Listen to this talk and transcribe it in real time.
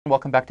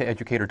Welcome back to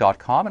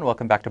Educator.com and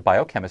welcome back to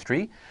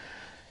Biochemistry.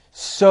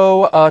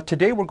 So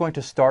today we're going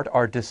to start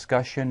our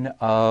discussion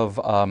of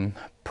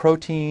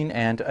protein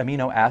and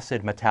amino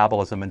acid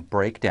metabolism and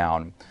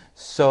breakdown.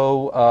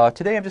 So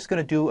today I'm just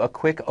going to do a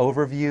quick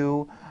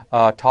overview,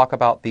 talk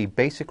about the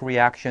basic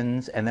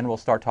reactions, and then we'll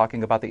start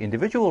talking about the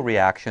individual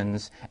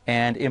reactions.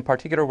 And in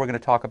particular, we're going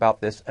to talk about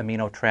this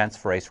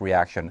aminotransferase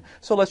reaction.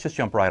 So let's just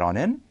jump right on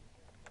in.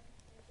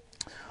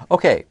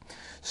 Okay.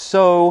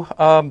 So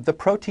the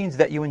proteins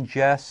that you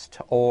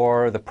ingest,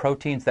 or the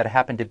proteins that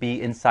happen to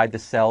be inside the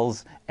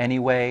cells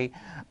anyway,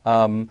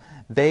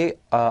 they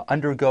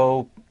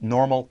undergo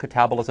normal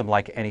catabolism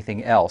like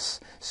anything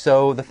else.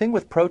 So the thing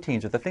with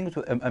proteins, or the thing with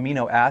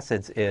amino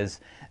acids, is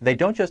they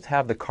don't just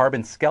have the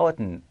carbon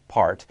skeleton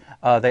part,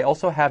 they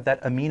also have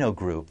that amino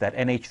group, that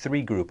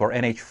NH3 group or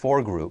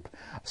NH4 group.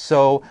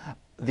 So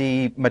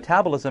the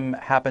metabolism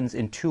happens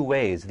in two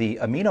ways. The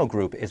amino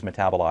group is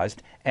metabolized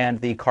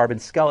and the carbon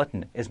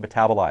skeleton is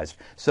metabolized.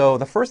 So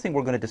the first thing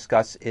we're going to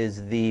discuss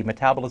is the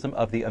metabolism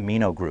of the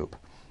amino group.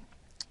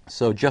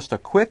 So just a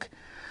quick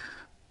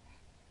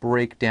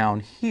breakdown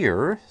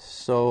here.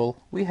 So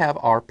we have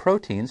our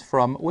proteins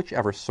from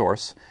whichever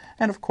source,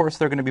 and of course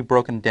they're going to be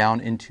broken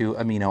down into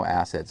amino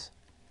acids.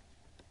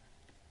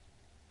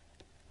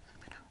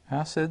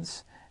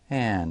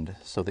 And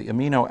so the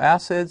amino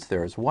acids,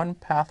 there's one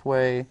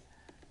pathway.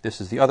 This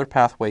is the other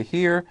pathway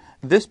here.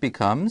 This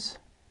becomes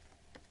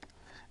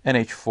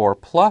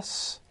NH4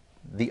 plus.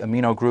 The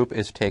amino group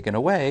is taken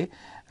away,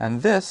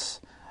 and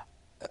this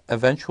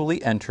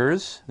eventually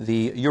enters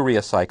the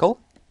urea cycle.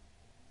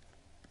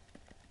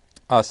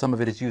 Some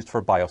of it is used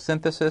for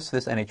biosynthesis,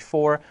 this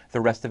NH4.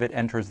 The rest of it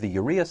enters the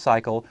urea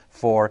cycle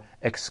for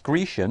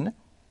excretion.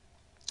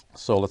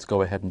 So let's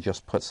go ahead and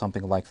just put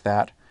something like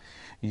that,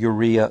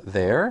 urea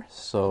there.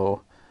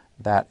 So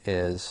that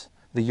is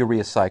the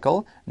urea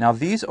cycle. Now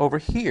these over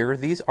here,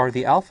 these are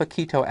the alpha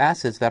keto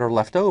acids that are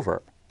left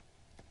over.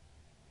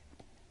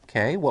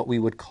 Okay, what we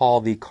would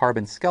call the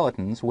carbon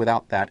skeletons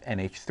without that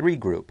NH3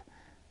 group.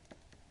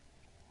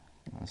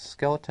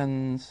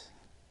 Skeletons.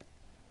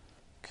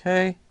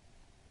 Okay.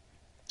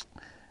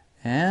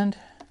 And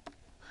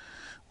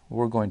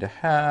we're going to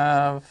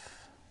have,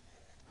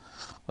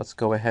 let's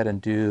go ahead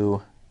and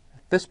do,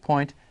 at this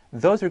point,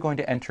 those are going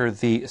to enter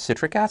the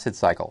citric acid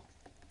cycle.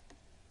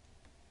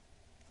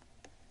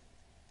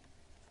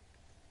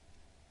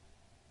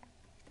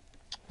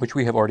 Which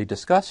we have already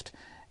discussed,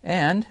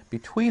 and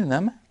between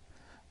them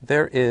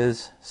there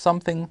is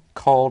something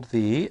called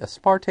the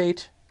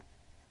aspartate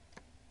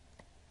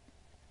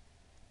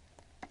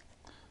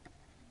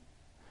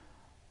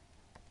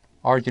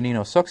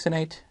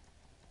argininosuccinate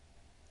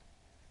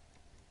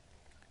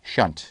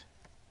shunt.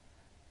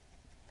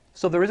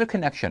 So there is a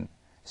connection.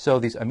 So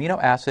these amino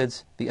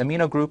acids, the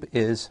amino group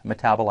is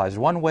metabolized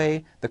one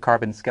way, the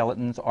carbon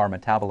skeletons are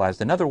metabolized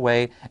another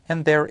way,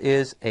 and there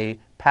is a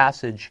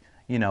passage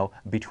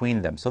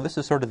between them. So this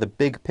is sort of the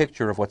big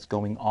picture of what's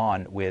going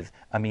on with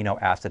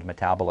amino acid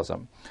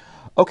metabolism.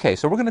 Okay,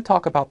 so we're going to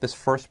talk about this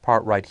first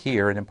part right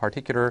here, and in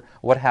particular,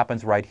 what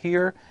happens right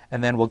here,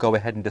 and then we'll go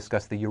ahead and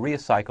discuss the urea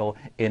cycle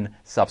in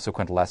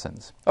subsequent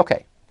lessons.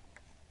 Okay,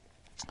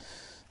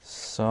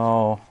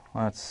 so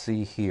let's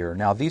see here.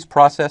 Now, these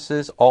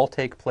processes all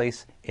take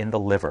place in the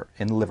liver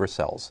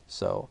cells.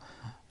 So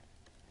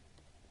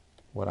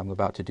what I'm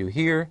about to do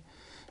here,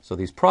 so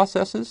these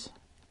processes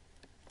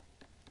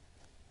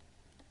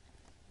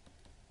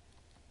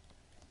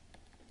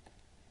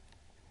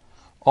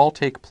all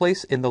take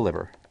place in the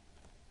liver.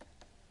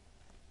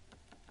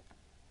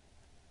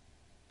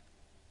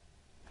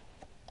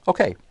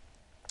 Okay,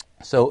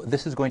 so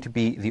this is going to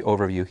be the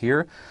overview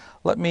here.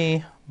 Let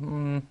me,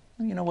 let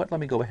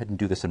me go ahead and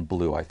do this in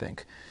blue, I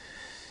think.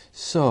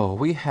 So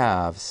we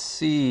have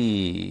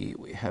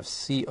we have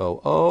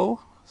COO,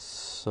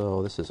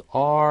 so this is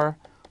R,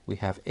 we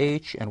have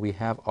H, and we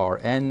have our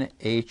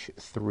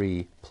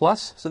NH3+.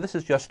 So this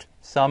is just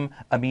some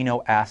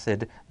amino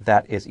acid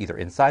that is either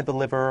inside the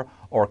liver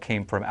or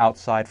came from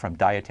outside, from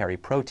dietary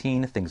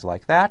protein, things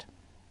like that.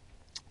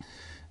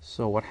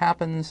 So what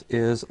happens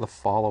is the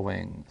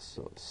following.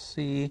 So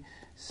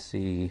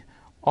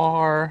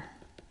CR,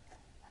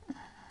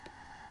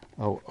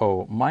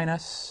 OO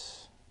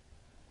minus.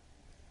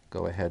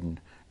 Go ahead and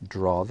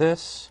draw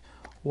this.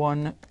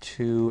 1,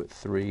 2,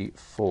 3,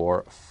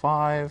 4,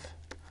 5.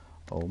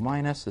 O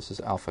minus, this is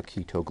alpha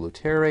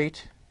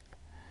ketoglutarate,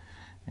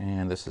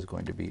 and this is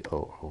going to be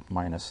O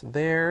minus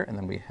there, and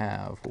then we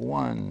have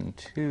 1,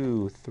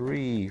 2,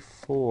 3,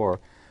 4,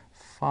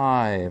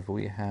 5,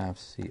 we have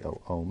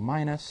COO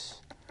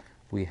minus,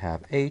 we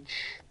have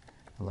H,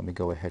 and let me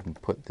go ahead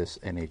and put this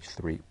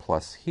NH3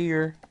 plus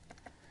here,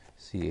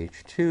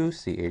 CH2,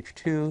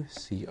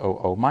 CH2,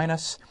 COO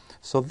minus.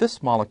 So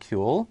this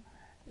molecule,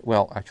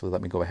 well, actually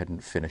let me go ahead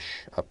and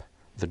finish up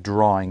the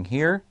drawing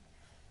here.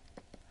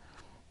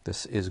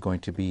 This is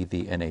going to be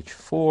the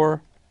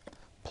NH4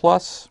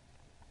 plus.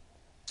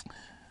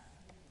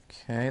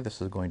 Okay, this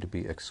is going to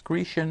be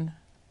excretion.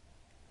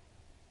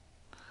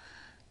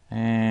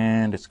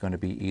 And it's going to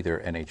be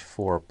either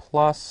NH4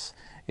 plus,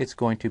 it's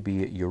going to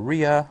be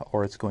urea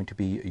or it's going to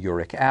be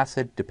uric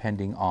acid,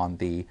 depending on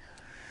the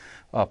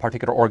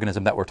particular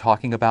organism that we're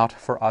talking about.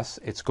 For us,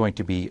 it's going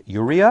to be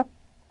urea.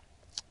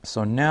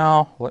 So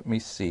now, let me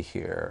see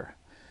here.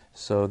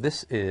 So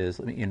this is,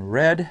 in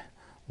red,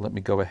 let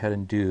me go ahead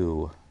and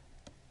do,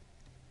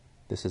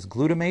 this is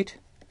glutamate,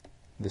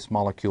 this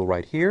molecule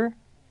right here.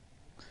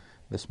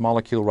 This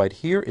molecule right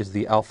here is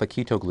the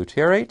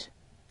alpha-ketoglutarate.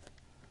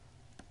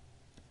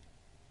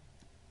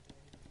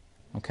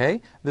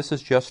 Okay, this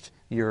is just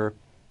your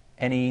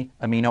any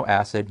amino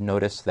acid.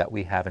 Notice that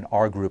we have an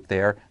R group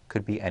there,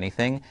 could be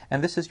anything.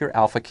 And this is your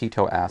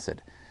alpha-keto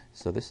acid.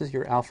 So this is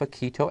your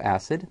alpha-keto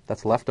acid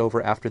that's left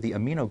over after the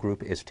amino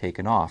group is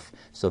taken off.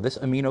 So this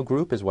amino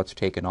group is what's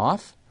taken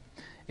off.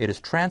 It is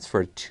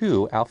transferred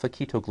to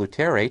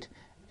alpha-ketoglutarate,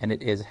 and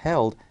it is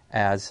held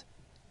as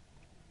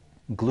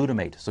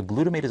glutamate. So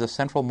glutamate is a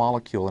central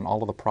molecule in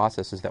all of the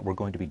processes that we're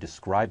going to be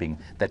describing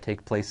that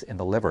take place in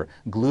the liver.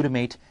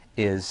 Glutamate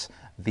is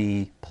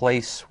the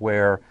place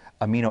where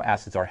amino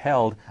acids are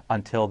held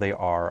until they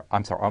are,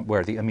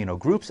 where the amino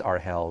groups are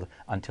held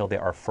until they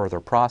are further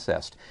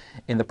processed.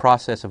 In the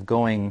process of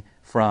going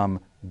from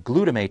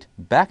glutamate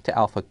back to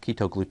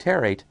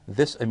alpha-ketoglutarate,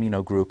 this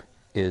amino group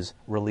is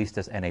released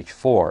as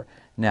NH4.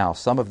 Now,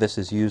 some of this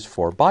is used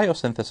for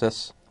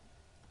biosynthesis,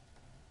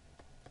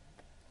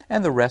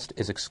 and the rest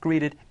is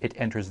excreted. It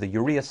enters the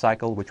urea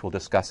cycle, which we'll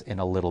discuss in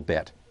a little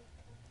bit.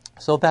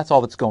 So that's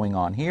all that's going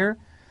on here.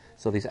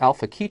 So these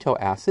alpha-keto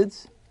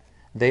acids,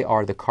 they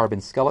are the carbon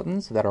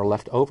skeletons that are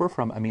left over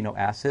from amino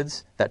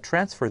acids that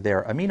transfer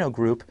their amino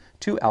group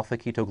to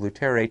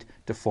alpha-ketoglutarate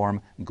to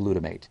form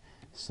glutamate.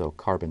 So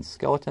carbon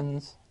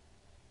skeletons.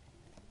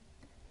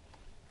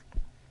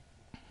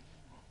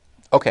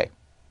 Okay,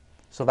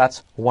 so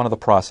that's one of the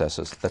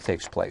processes that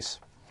takes place.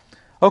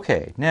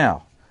 Okay,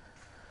 now,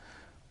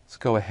 let's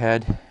go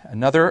ahead.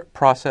 Another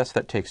process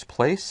that takes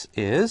place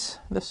is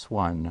this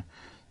one.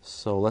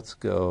 So let's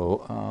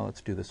go,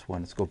 let's do this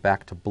one. Let's go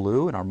back to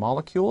blue in our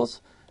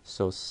molecules.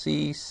 So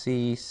C,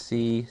 C,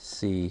 C,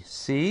 C,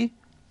 C,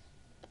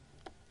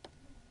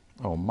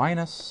 O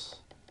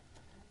minus,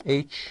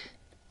 H,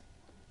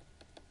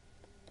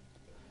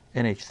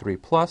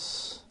 NH3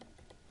 plus,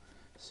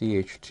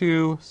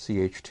 CH2,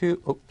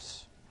 CH2,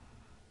 oops.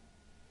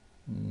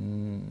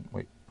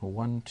 Wait,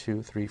 1,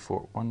 2, 3,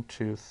 4, 1,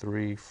 2,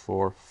 3,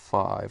 4,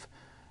 5.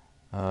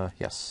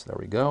 Yes, there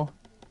we go.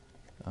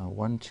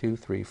 1, 2,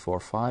 3, 4,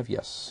 5.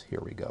 Yes,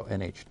 here we go.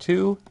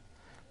 NH2.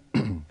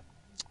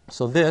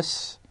 So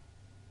this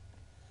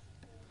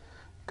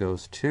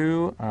goes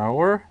to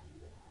our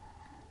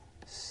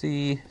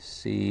C,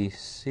 C,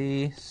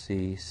 C,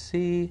 C,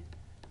 C,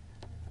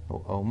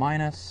 O, O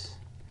minus.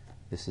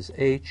 This is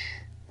H.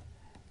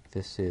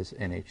 This is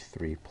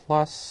NH3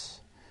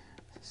 plus.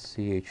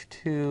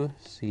 CH2,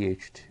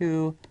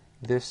 CH2.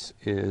 This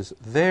is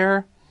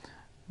there.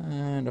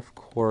 And of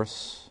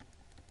course,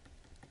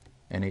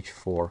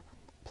 NH4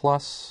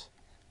 plus,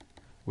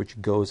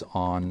 which goes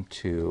on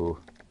to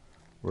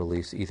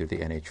release either the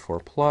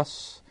NH4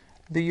 plus,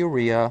 the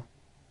urea,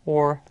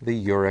 or the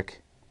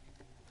uric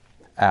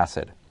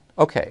acid.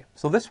 Okay,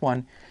 so this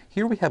one,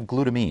 here we have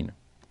glutamine.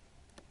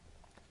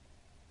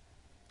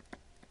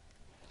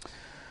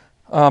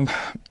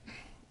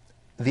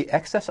 The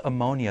excess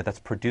ammonia that's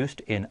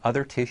produced in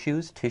other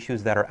tissues,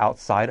 tissues that are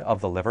outside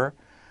of the liver,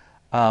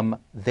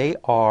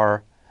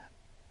 that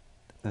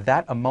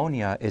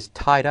ammonia is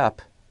tied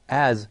up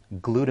as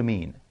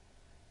glutamine.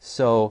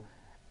 So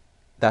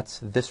that's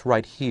this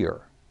right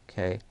here,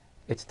 okay?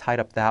 It's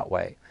tied up that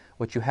way.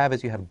 What you have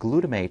is you have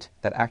glutamate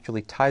that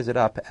actually ties it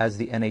up as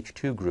the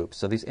NH2 group.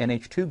 So these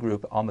NH2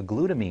 group on the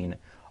glutamine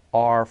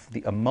are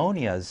the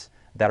ammonias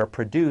that are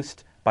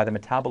produced by the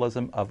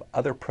metabolism of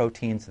other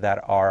proteins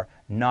that are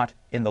not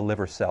in the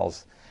liver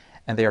cells.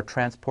 And they are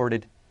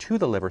transported to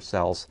the liver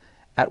cells,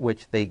 at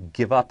which they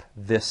give up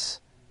this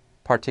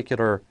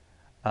particular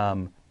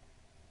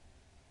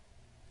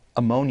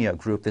ammonia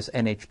group, this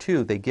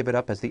NH2, they give it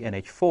up as the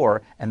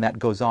NH4, and that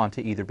goes on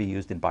to either be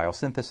used in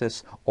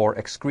biosynthesis or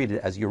excreted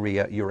as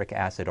urea, uric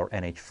acid, or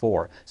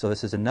NH4. So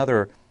this is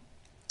another,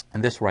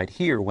 and this right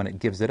here, when it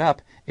gives it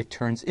up, it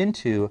turns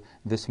into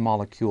this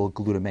molecule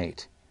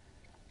glutamate.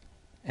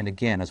 And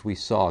again, as we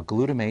saw,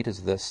 glutamate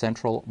is the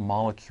central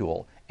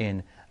molecule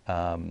in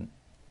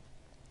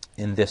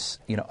this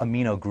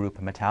amino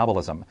group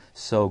metabolism.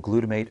 So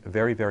glutamate,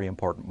 very, very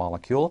important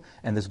molecule.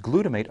 And this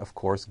glutamate, of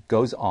course,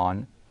 goes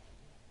on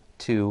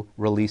to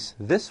release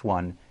this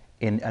one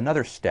in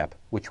another step,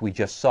 which we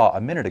just saw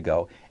a minute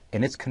ago,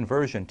 in its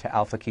conversion to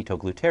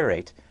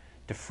alpha-ketoglutarate,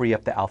 to free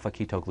up the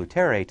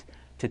alpha-ketoglutarate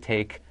to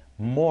take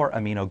more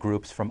amino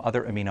groups from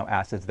other amino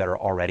acids that are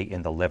already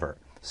in the liver.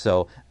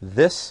 So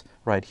this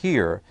right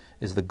here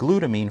is the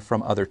glutamine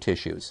from other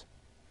tissues.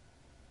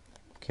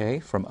 Okay,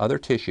 from other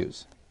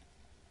tissues.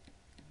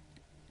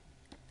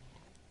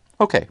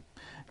 Okay,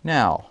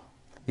 now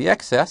the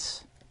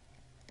excess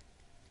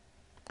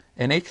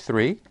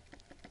NH3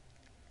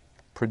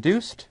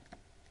 produced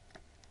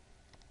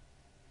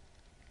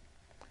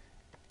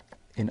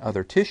in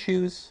other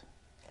tissues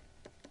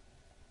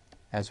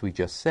as we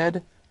just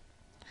said,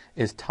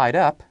 is tied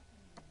up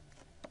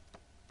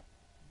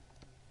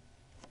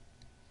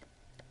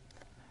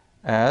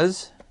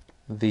as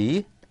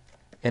the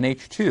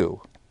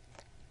NH2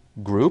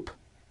 group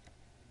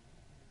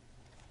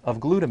of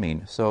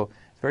glutamine. So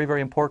it's very,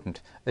 very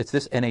important. It's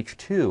this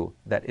NH2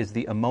 that is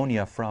the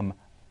ammonia from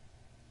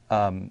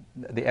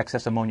the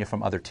excess ammonia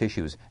from other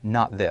tissues,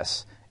 not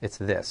this. It's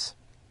this.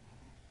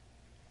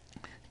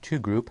 2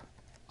 group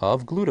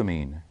of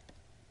glutamine.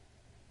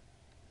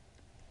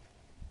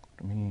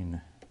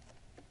 Glutamine,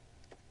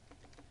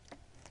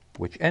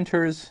 which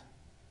enters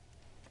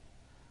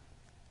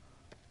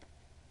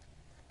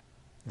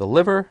the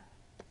liver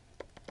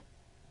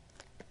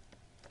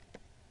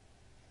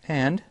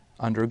and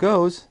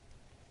undergoes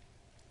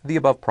the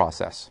above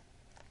process.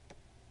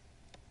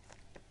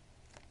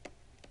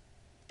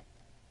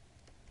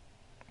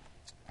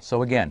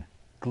 So again,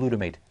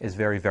 glutamate is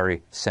very,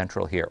 very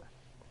central here.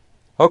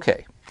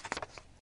 Okay.